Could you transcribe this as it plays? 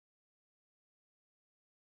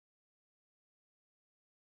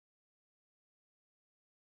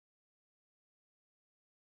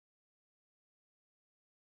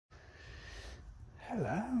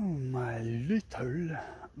Hello, my little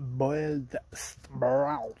boiled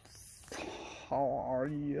sprouts. How are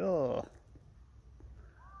you?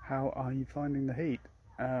 How are you finding the heat?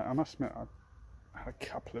 I must admit, I've had a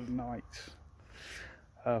couple of nights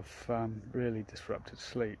of really disrupted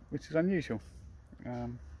sleep, which is unusual.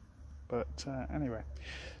 Anyway,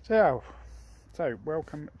 so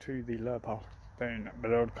welcome to the Lurpastone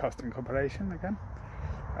Broadcasting Corporation again.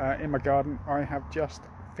 In my garden, I have just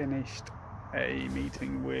finished a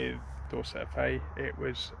meeting with DCFA. It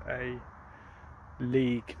was a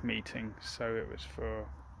league meeting, so it was for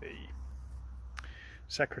the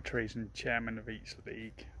secretaries and chairman of each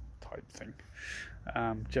league type thing,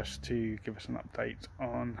 just to give us an update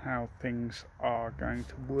on how things are going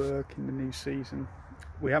to work in the new season.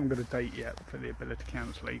 We haven't got a date yet for the Ability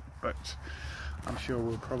Council League, but I'm sure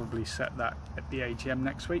we'll probably set that at the AGM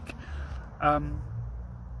next week.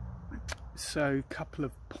 So a couple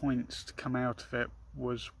of points to come out of it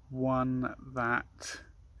was one that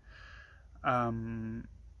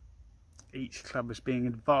each club is being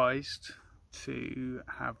advised to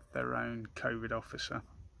have their own COVID officer,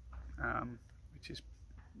 which is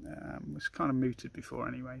was kind of mooted before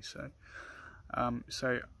anyway. So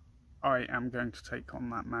I am going to take on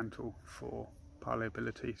that mantle for Parley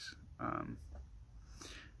abilities,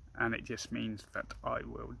 and it just means that I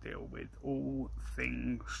will deal with all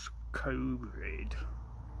things COVID,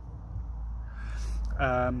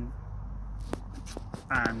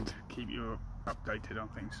 and keep you updated on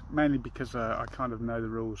things, mainly because I kind of know the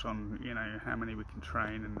rules on, you know, how many we can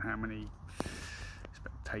train and how many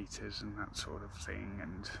spectators and that sort of thing,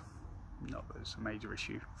 and not that it's a major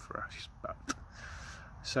issue for us, but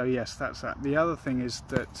so yes, that's that. The other thing is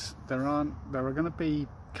that there are going to be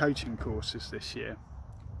coaching courses this year,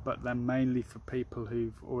 but they're mainly for people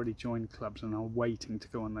who've already joined clubs and are waiting to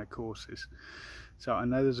go on their courses. So I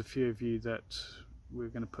know there's a few of you that we're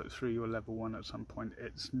going to put through your level 1 at some point.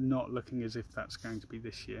 It's not looking as if that's going to be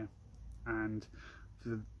this year, and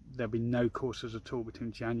there'll be no courses at all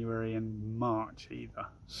between January and March either.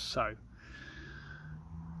 So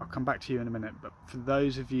I'll come back to you in a minute, but for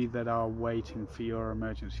those of you that are waiting for your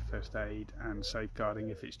emergency first aid and safeguarding,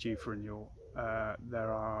 if it's due for renewal,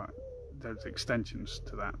 there's extensions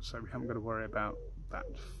to that, so we haven't got to worry about that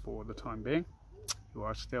for the time being. You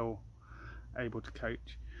are still able to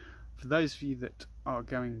coach. For those of you that are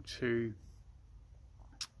going to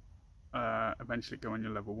eventually go on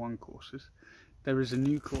your level 1 courses, there is a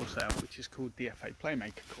new course out which is called DCFA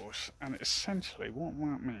Playmaker course, and essentially what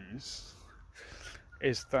that means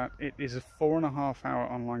is that it is a 4.5-hour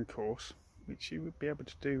online course which you would be able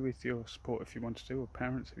to do with your support if you wanted to, or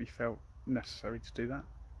parents if you felt necessary to do that.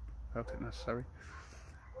 Felt it necessary,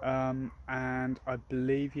 and I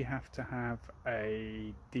believe you have to have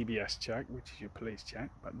a DBS check, which is your police check,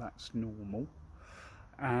 but that's normal,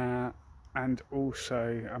 and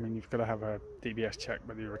also, I mean, you've got to have a DBS check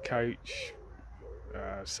whether you're a coach,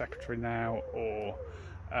 secretary now, or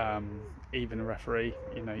even a referee.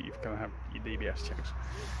 You know, you've got to have your DBS checks.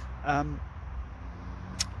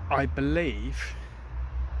 I believe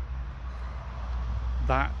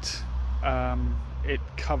that it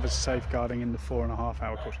covers safeguarding in the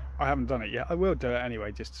 4.5-hour course. I haven't done it yet. I will do it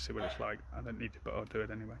anyway, just to see what it's like. I don't need to, but I'll do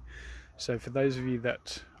it anyway. So for those of you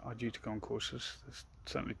that are due to go on courses, there's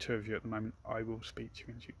certainly 2 of you at the moment, I will speak to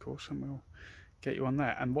you in due course and we'll get you on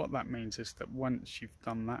there. And what that means is that once you've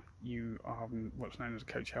done that, you are what's known as a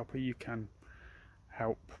coach helper. You can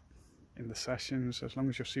help in the sessions as long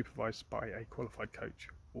as you're supervised by a qualified coach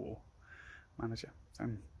or manager,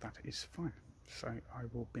 and that is fine. So I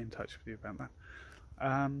will be in touch with you about that.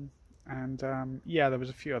 Yeah, there was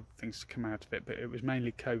a few other things to come out of it, but it was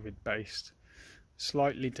mainly COVID based,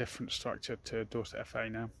 slightly different structure to DCFA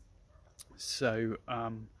now. So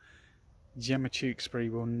Gemma Tewkesbury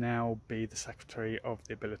will now be the secretary of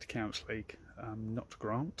the Ability Council League, not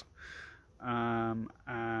Grant.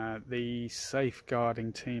 The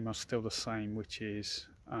safeguarding team are still the same, which is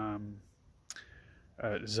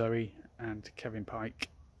Zoe and Kevin Pike,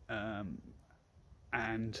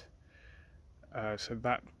 so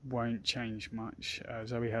that won't change much.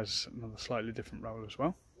 Zoe has another slightly different role as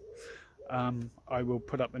well. I will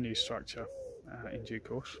put up the new structure in due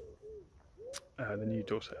course, the new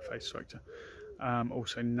DCFA structure.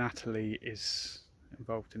 Also, Natalie is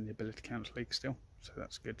involved in the Ability Council League still, so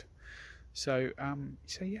that's good. So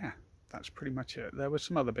yeah, that's pretty much it. There were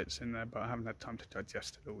some other bits in there, but I haven't had time to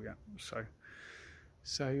digest it all yet.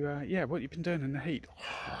 So yeah, what you've been doing in the heat?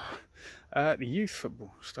 The youth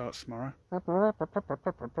football starts tomorrow. I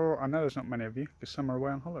know there's not many of you because some are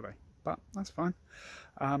away on holiday, but that's fine.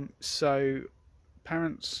 So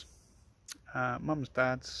parents, mums,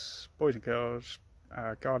 dads, boys and girls,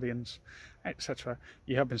 guardians, etc.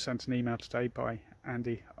 You have been sent an email today by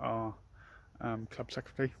Andy, our club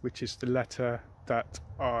secretary, which is the letter that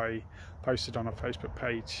I posted on our Facebook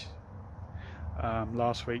page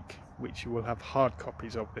last week, which you will have hard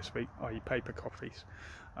copies of this week, i.e. paper copies,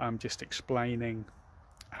 just explaining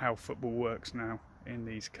how football works now in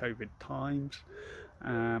these COVID times,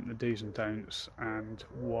 the do's and don'ts, and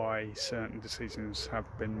why certain decisions have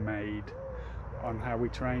been made on how we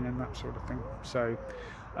train and that sort of thing. So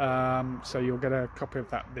so you'll get a copy of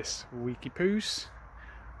that this weeky poos,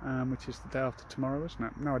 which is the day after tomorrow, isn't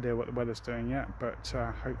it? No idea what the weather's doing yet, but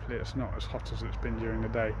hopefully it's not as hot as it's been during the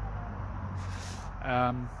day.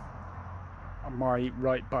 My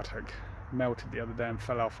right buttock melted the other day and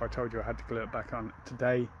fell off. I told you I had to glue it back on.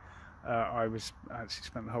 Today I actually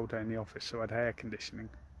spent the whole day in the office, so I had air conditioning,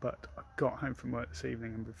 but I got home from work this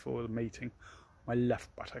evening, and before the meeting my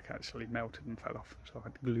left buttock actually melted and fell off, so I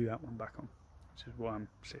had to glue that one back on, which is why I'm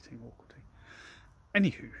sitting awkwardly.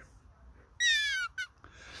 Anywho,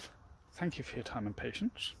 thank you for your time and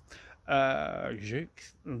patience.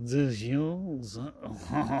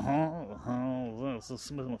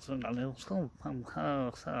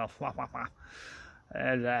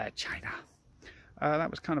 China. That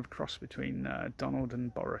was kind of a cross between Donald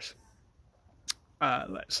and Boris.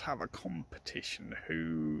 Let's have a competition.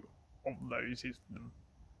 Who of those is the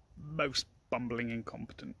most bumbling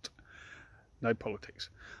incompetent? No politics.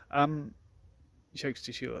 Jokes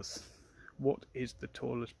to yours. What is the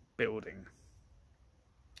tallest building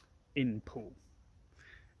in Poole?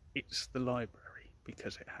 It's the library,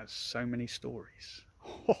 because it has so many stories.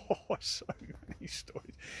 Oh, so many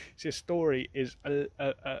stories. See, a story is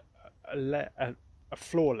a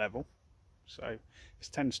floor level, so it's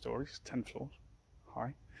 10 stories, 10 floors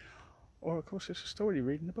high. Or of course it's a story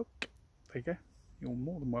reading a book. There you go. You're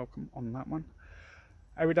more than welcome on that one.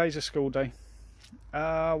 Every day's a school day.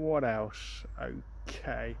 What else?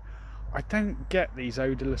 Okay. I don't get these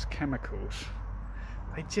odourless chemicals.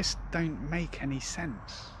 They just don't make any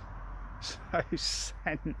sense. So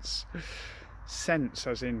sense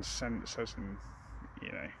as in,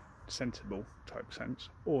 you know, sensible type sense,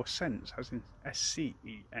 or sense as in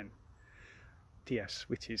SCENTS,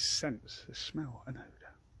 which is sense, a smell, an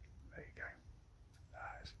odour. There you go.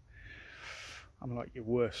 I'm like your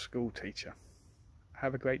worst school teacher.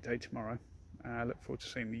 Have a great day tomorrow. Look forward to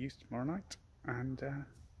seeing the youth tomorrow night, and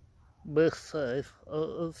be safe.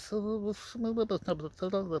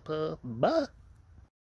 Bye.